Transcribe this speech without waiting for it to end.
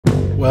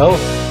Well,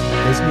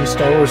 Disney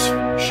Star Wars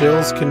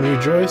shills can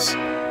rejoice,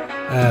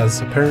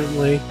 as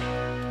apparently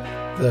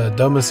the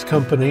dumbest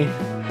company,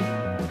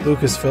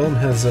 Lucasfilm,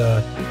 has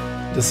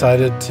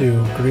decided to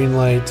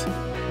greenlight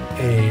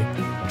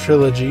a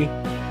trilogy,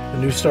 a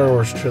new Star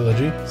Wars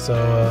trilogy. So,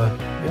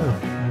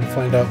 yeah, we'll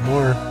find out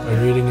more by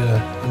reading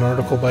an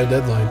article by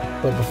Deadline.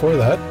 But before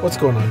that, what's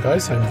going on,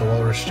 guys? I'm the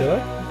Walrus Jedi,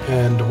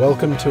 and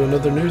welcome to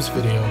another news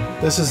video.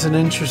 This is an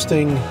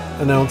interesting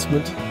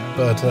announcement,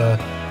 but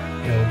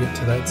yeah, we'll get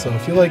to that. So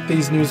if you like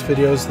these news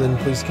videos, then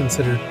please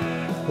consider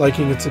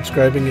liking and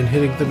subscribing and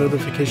hitting the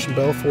notification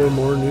bell for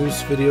more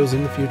news videos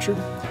in the future.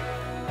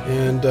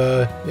 And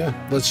yeah,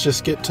 let's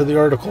just get to the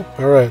article.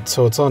 Alright,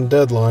 so it's on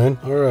Deadline.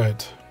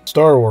 Alright.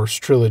 Star Wars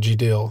Trilogy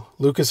deal.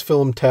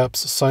 Lucasfilm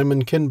taps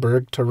Simon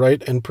Kinberg to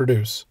write and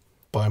produce.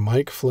 By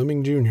Mike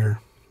Fleming Jr.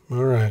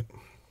 Alright.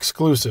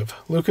 Exclusive.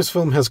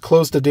 Lucasfilm has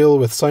closed a deal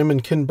with Simon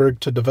Kinberg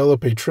to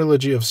develop a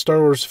trilogy of Star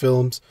Wars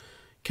films.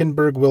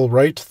 Kinberg will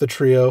write the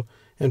trio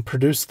and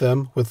produce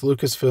them with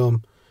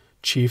Lucasfilm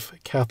chief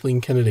Kathleen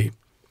Kennedy.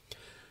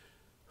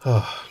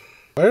 Why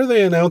are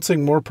they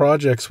announcing more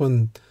projects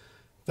when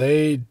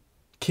they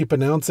keep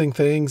announcing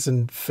things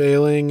and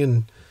failing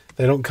and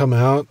they don't come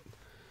out?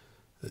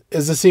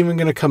 Is this even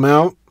going to come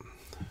out?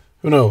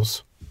 Who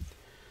knows?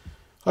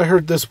 I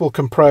heard this will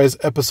comprise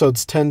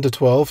episodes 10 to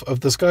 12 of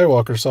the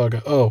Skywalker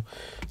saga. Oh,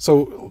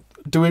 so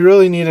do we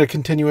really need a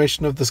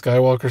continuation of the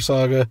Skywalker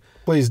saga?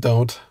 Please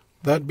don't.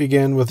 That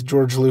began with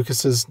George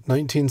Lucas's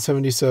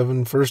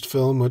 1977 first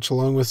film, which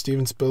along with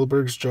Steven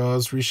Spielberg's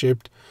Jaws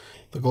reshaped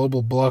the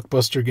global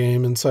blockbuster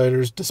game.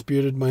 Insiders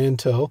disputed my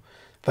intel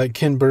that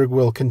Kinberg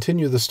will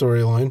continue the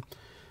storyline,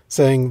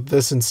 saying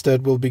this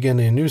instead will begin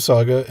a new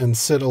saga and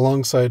sit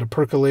alongside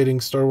percolating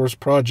Star Wars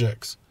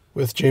projects,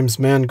 with James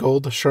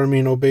Mangold,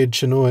 Sharmeen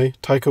Obaid-Chinoy,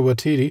 Taika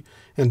Waititi,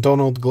 and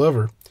Donald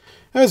Glover.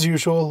 As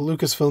usual,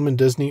 Lucasfilm and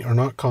Disney are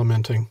not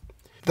commenting.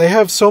 They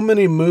have so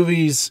many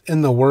movies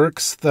in the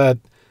works that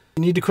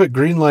you need to quit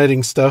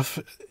greenlighting stuff.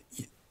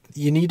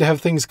 You need to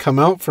have things come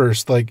out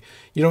first. Like,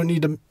 you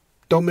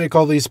don't make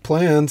all these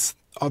plans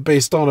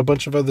based on a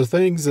bunch of other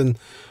things, and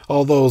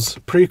all those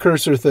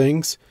precursor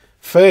things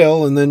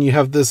fail, and then you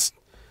have this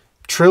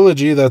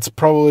trilogy that's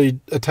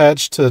probably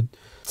attached to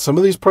some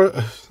of these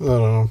I don't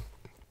know.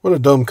 What a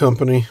dumb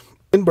company.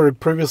 Kinberg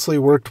previously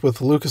worked with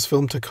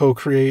Lucasfilm to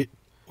co-create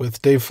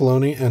with Dave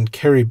Filoni and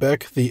Carrie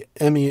Beck the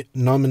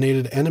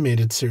Emmy-nominated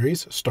animated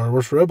series Star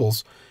Wars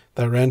Rebels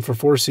that ran for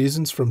 4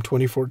 seasons from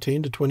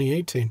 2014 to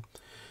 2018.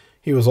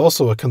 He was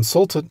also a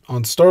consultant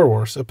on Star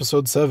Wars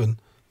Episode 7,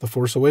 The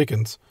Force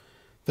Awakens,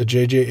 the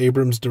J.J.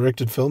 Abrams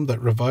directed film that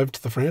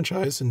revived the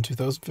franchise in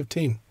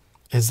 2015.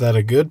 Is that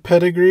a good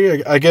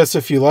pedigree? I guess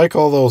if you like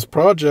all those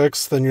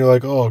projects, then you're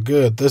like, oh,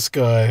 good, this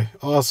guy,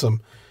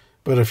 awesome.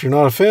 But if you're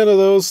not a fan of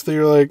those, then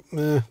you're like,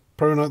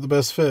 probably not the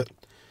best fit.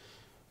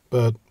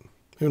 But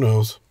who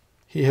knows?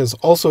 He has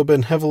also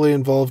been heavily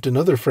involved in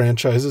other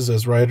franchises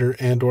as writer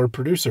and or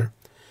producer.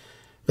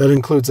 That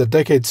includes a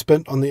decade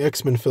spent on the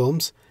X-Men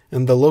films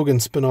and the Logan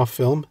spin-off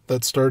film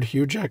that starred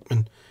Hugh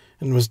Jackman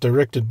and was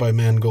directed by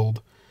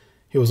Mangold.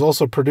 He was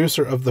also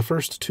producer of the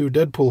first 2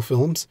 Deadpool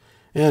films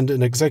and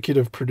an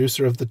executive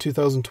producer of the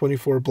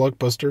 2024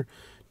 blockbuster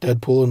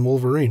Deadpool and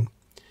Wolverine.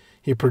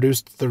 He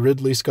produced the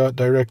Ridley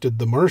Scott-directed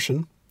The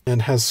Martian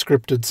and has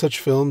scripted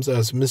such films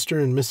as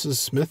Mr. and Mrs.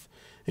 Smith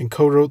and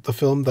co-wrote the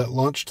film that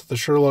launched the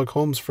Sherlock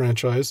Holmes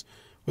franchise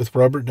with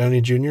Robert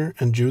Downey Jr.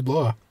 and Jude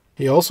Law.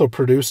 He also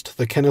produced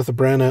the Kenneth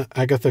Branagh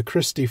Agatha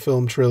Christie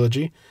film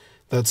trilogy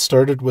that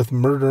started with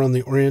Murder on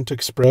the Orient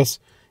Express.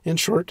 In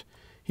short,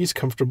 he's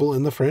comfortable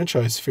in the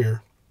franchise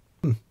sphere.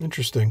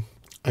 Interesting,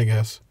 I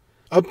guess.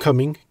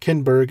 Upcoming,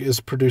 Kinberg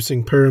is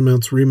producing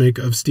Paramount's remake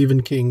of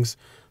Stephen King's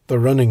The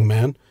Running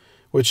Man,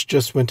 which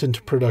just went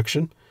into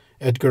production.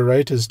 Edgar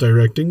Wright is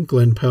directing,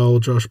 Glenn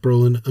Powell, Josh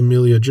Brolin,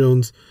 Amelia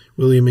Jones,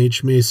 William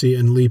H. Macy,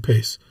 and Lee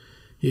Pace.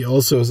 He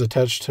also is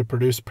attached to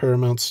produce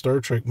Paramount's Star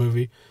Trek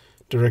movie,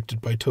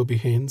 directed by Toby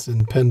Haynes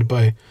and penned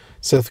by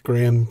Seth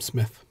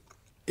Grahame-Smith.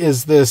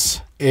 Is this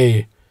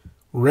a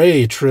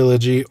Rey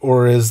trilogy,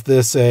 or is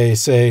this a,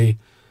 say,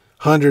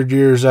 100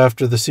 years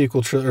after the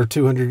sequel or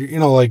 200,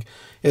 like,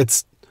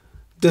 it's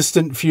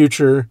distant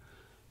future,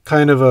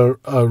 kind of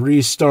a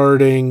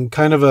restarting,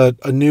 kind of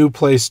a new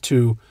place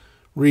to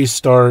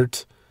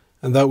restart,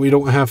 and that we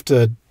don't have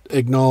to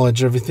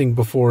acknowledge everything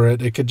before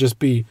it. It could just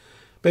be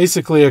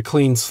basically a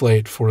clean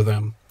slate for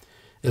them.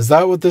 Is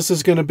that what this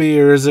is going to be,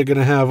 or is it going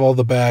to have all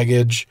the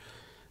baggage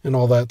and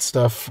all that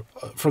stuff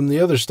from the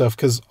other stuff?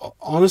 Because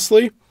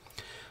honestly,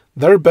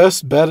 their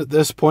best bet at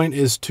this point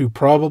is to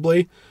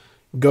probably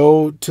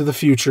go to the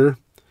future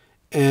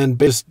and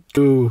just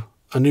do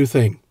a new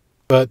thing.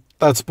 But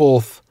that's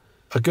both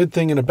a good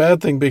thing and a bad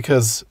thing,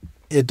 because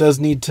it does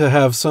need to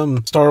have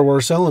some Star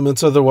Wars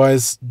elements.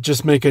 Otherwise,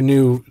 just make a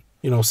new,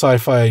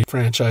 sci-fi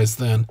franchise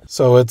then.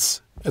 So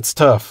it's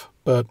tough.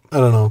 But I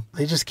don't know.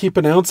 They just keep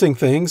announcing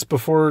things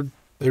before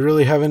they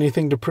really have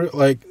anything to prove.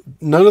 Like,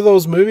 none of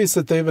those movies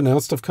that they've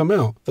announced have come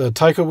out. The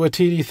Taika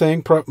Waititi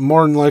thing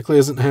more than likely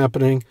isn't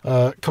happening.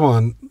 Come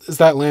on. Is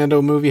that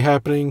Lando movie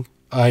happening?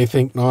 I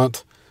think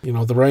not. You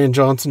know, the Rian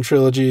Johnson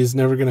trilogy is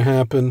never going to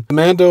happen. The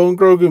Mando and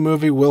Grogu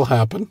movie will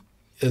happen.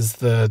 Is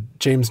the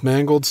James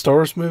Mangold Star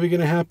Wars movie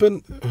going to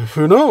happen?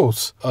 Who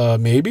knows?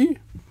 Maybe.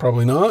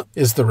 Probably not.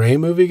 Is the Rey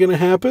movie going to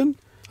happen?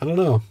 I don't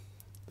know.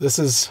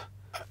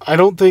 I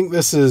don't think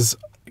this is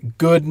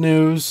good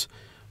news,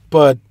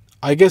 but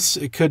I guess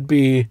it could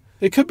be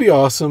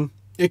awesome.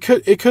 It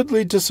could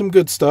lead to some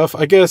good stuff.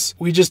 I guess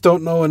we just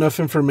don't know enough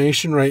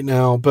information right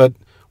now, but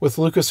with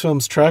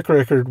Lucasfilm's track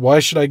record, why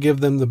should I give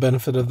them the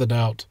benefit of the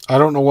doubt? I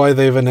don't know why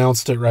they've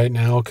announced it right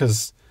now,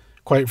 because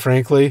quite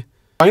frankly,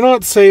 why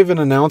not save an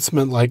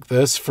announcement like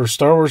this for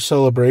Star Wars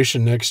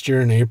Celebration next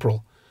year in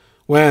April,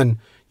 when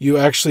you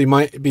actually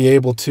might be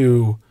able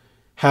to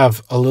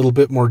have a little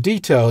bit more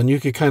detail and you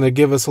could kind of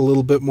give us a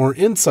little bit more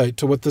insight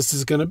to what this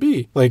is going to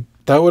be. Like,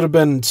 that would have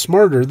been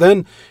smarter.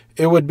 Then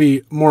it would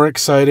be more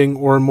exciting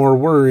or more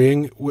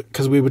worrying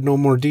because we would know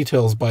more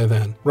details by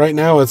then. Right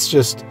now it's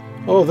just,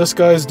 oh, this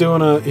guy's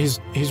doing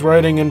he's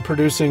writing and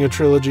producing a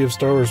trilogy of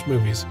Star Wars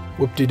movies.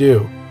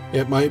 Whoop-de-doo.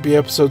 It might be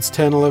episodes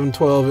 10, 11,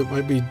 12. It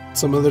might be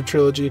some other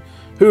trilogy.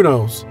 Who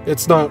knows?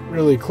 It's not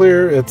really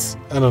clear. I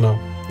don't know.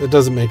 It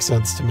doesn't make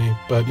sense to me.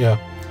 But yeah,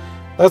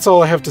 that's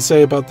all I have to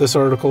say about this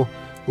article.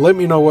 Let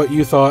me know what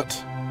you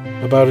thought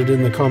about it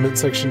in the comment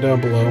section down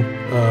below.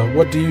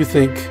 What do you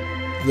think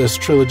this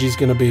trilogy is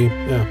going to be?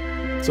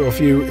 Yeah. So if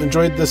you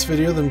enjoyed this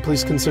video, then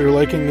please consider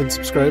liking and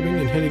subscribing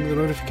and hitting the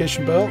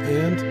notification bell.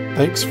 And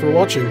thanks for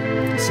watching.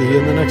 See you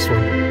in the next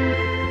one.